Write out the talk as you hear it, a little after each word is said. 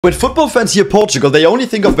When football fans hear Portugal, they only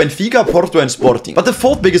think of Benfica, Porto and Sporting. But the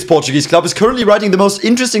fourth biggest Portuguese club is currently writing the most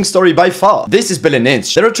interesting story by far. This is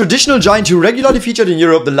Belenenses. They're a traditional giant who regularly featured in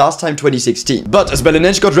Europe the last time 2016. But as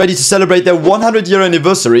Belenenses got ready to celebrate their 100-year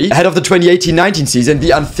anniversary ahead of the 2018-19 season, the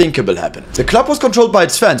unthinkable happened. The club was controlled by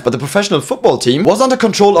its fans, but the professional football team was under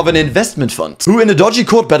control of an investment fund, who in a dodgy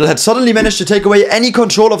court battle had suddenly managed to take away any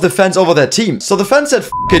control of the fans over their team. So the fans said,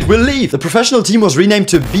 "F it, we'll leave." The professional team was renamed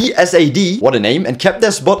to BSAD, what a name, and kept their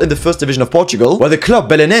spot in the first division of Portugal, while the club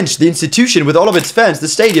Belenenses, the institution with all of its fans, the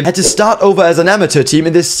stadium, had to start over as an amateur team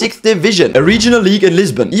in the 6th division, a regional league in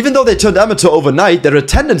Lisbon. Even though they turned amateur overnight, their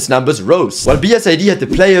attendance numbers rose, while BSAD had the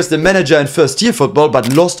players, the manager and first-tier football,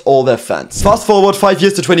 but lost all their fans. Fast forward 5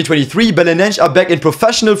 years to 2023, Belenenses are back in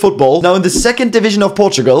professional football, now in the 2nd division of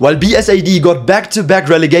Portugal, while BSAD got back-to-back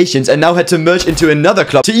relegations and now had to merge into another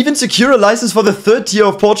club to even secure a license for the 3rd tier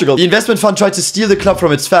of Portugal. The investment fund tried to steal the club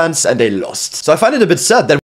from its fans and they lost. So I find it a bit sad